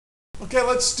Okay,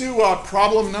 let's do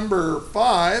problem number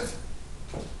 5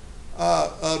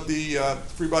 of the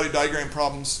free body diagram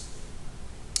problems.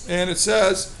 And it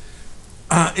says,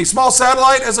 a small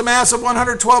satellite has a mass of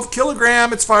 112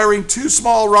 kilogram. It's firing 2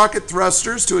 small rocket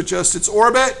thrusters to adjust its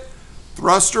orbit.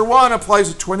 Thruster 1 applies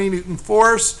a 20 Newton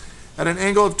force at an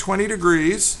angle of 20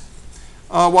 degrees,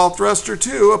 while thruster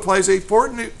 2 applies a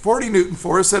 40 Newton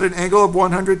force at an angle of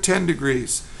 110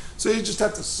 degrees. So you just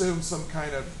have to assume some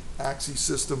kind of axis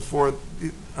system for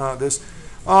this.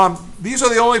 These are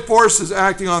the only forces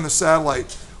acting on the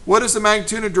satellite. What is the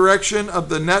magnitude and direction of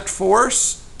the net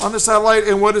force on the satellite,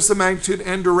 and what is the magnitude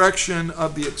and direction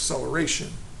of the acceleration?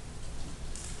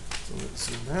 So let's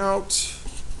zoom out.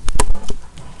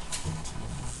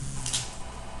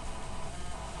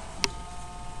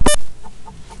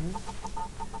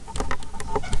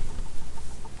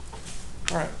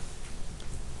 All right.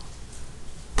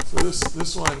 So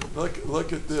this one,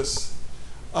 look at this.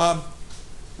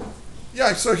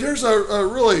 Yeah, so here's a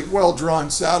really well-drawn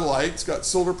satellite. It's got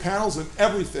solar panels and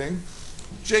everything.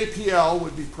 JPL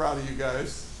would be proud of you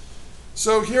guys.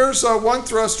 So here's one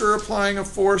thruster applying a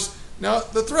force. Now,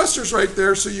 the thruster's right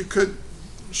there, so you could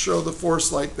show the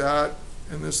force like that,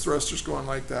 and this thruster's going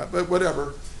like that, but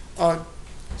whatever.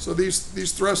 So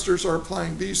these thrusters are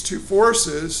applying these 2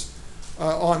 forces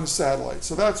on the satellite.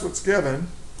 So that's what's given.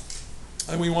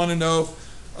 And we want to know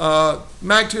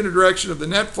magnitude and direction of the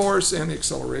net force and the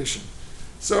acceleration.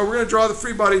 So we're going to draw the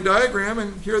free body diagram,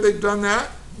 and here they've done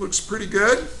that. Looks pretty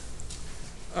good.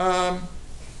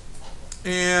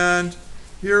 And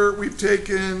here we've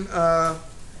taken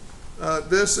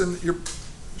this, and you're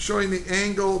showing the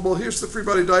angle. Well, here's the free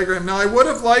body diagram. Now, I would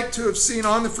have liked to have seen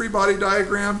on the free body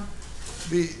diagram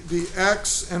the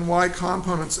x and y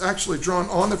components actually drawn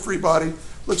on the free body.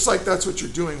 Looks like that's what you're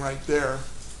doing right there.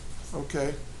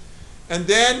 Okay. And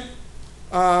then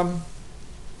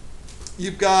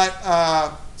you've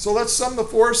got, so let's sum the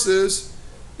forces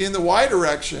in the y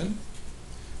direction.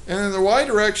 And in the y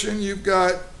direction, you've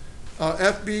got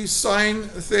FB sine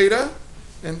theta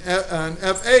and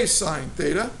FA sine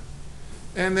theta.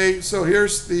 And so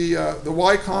here's the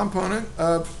y component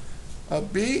of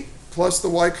B plus the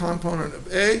y component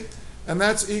of A. And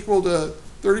that's equal to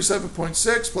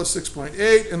 37.6 plus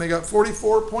 6.8. And they got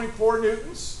 44.4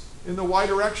 newtons in the y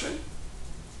direction.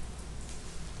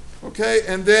 Okay,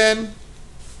 and then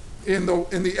in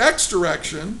the x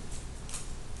direction,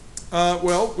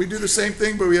 well, we do the same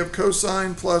thing, but we have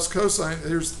cosine plus cosine.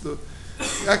 Here's the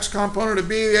x component of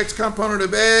B, the x component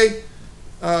of A.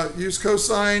 Use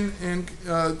cosine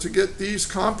to get these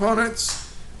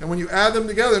components. And when you add them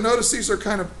together, notice these are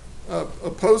kind of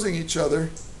opposing each other.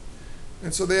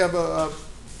 And so they have a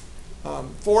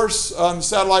force on the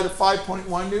satellite of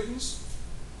 5.1 newtons.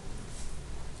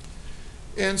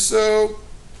 And so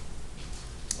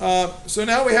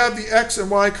now we have the x and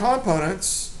y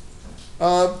components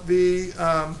of the,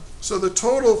 so the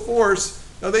total force,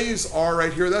 now they use R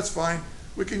right here, that's fine.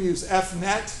 We can use F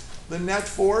net, the net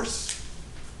force.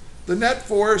 The net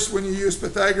force, when you use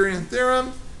Pythagorean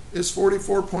theorem, is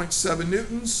 44.7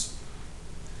 newtons.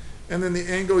 And then the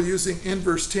angle using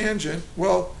inverse tangent,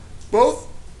 well, both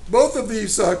of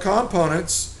these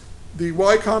components, the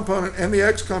y component and the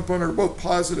x component, are both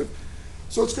positive.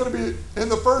 So it's going to be in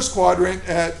the first quadrant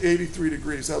at 83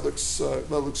 degrees. That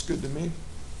looks good to me.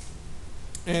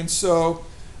 And so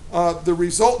the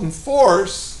resultant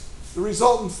force,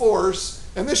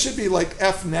 and this should be like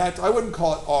F net. I wouldn't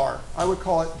call it R. I would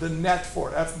call it the net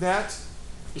force. F net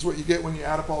is what you get when you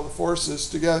add up all the forces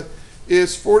together,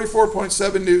 is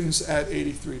 44.7 newtons at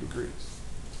 83 degrees.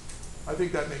 I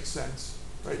think that makes sense,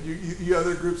 right? You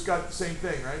other groups got the same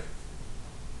thing, right?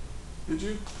 Did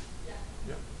you?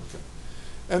 Yeah, okay.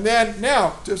 And then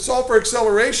now, to solve for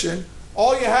acceleration,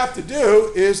 all you have to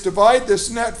do is divide this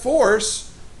net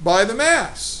force by the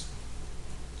mass.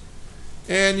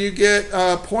 And you get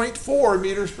 0.4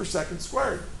 meters per second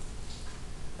squared.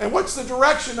 And what's the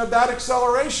direction of that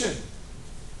acceleration?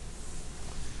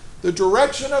 The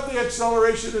direction of the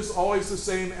acceleration is always the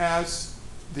same as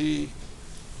the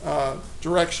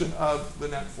direction of the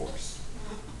net force.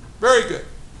 Very good.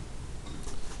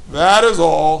 That is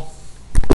all.